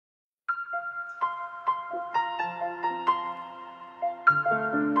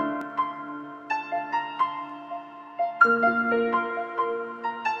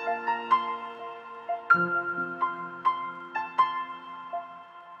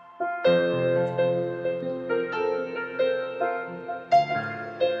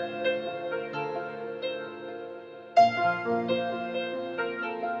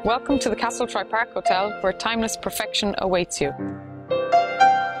Welcome to the Castletroy Park Hotel, where timeless perfection awaits you.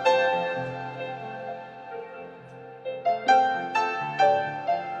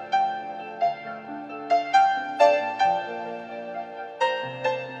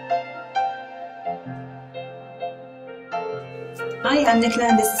 Hi, I'm Nicola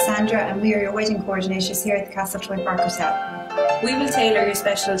and this is Sandra, and we are your wedding coordinators here at the Castletroy Park Hotel. We will tailor your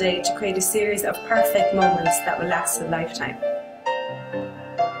special day to create a series of perfect moments that will last a lifetime.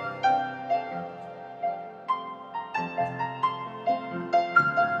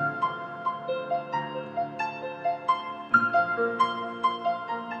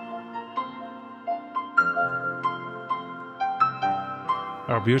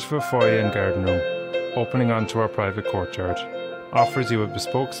 Our beautiful foyer and garden room, opening onto our private courtyard, offers you a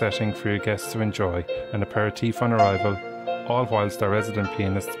bespoke setting for your guests to enjoy, an aperitif on arrival, all whilst our resident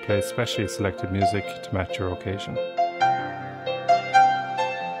pianists play specially selected music to match your occasion.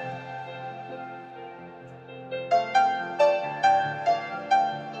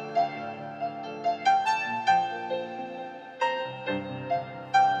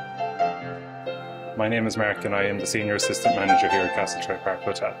 My name is Mark and I am the Senior Assistant Manager here at Castletroy Park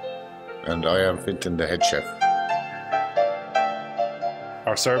Hotel. And I am Fintan, the head chef.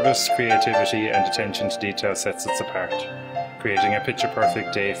 Our service, creativity and attention to detail sets us apart, creating a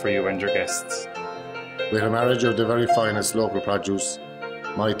picture-perfect day for you and your guests. With a marriage of the very finest local produce,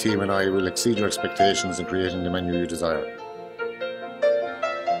 my team and I will exceed your expectations in creating the menu you desire.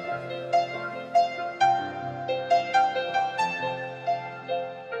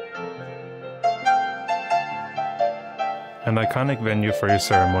 An iconic venue for your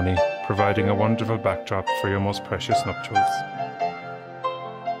ceremony, providing a wonderful backdrop for your most precious nuptials.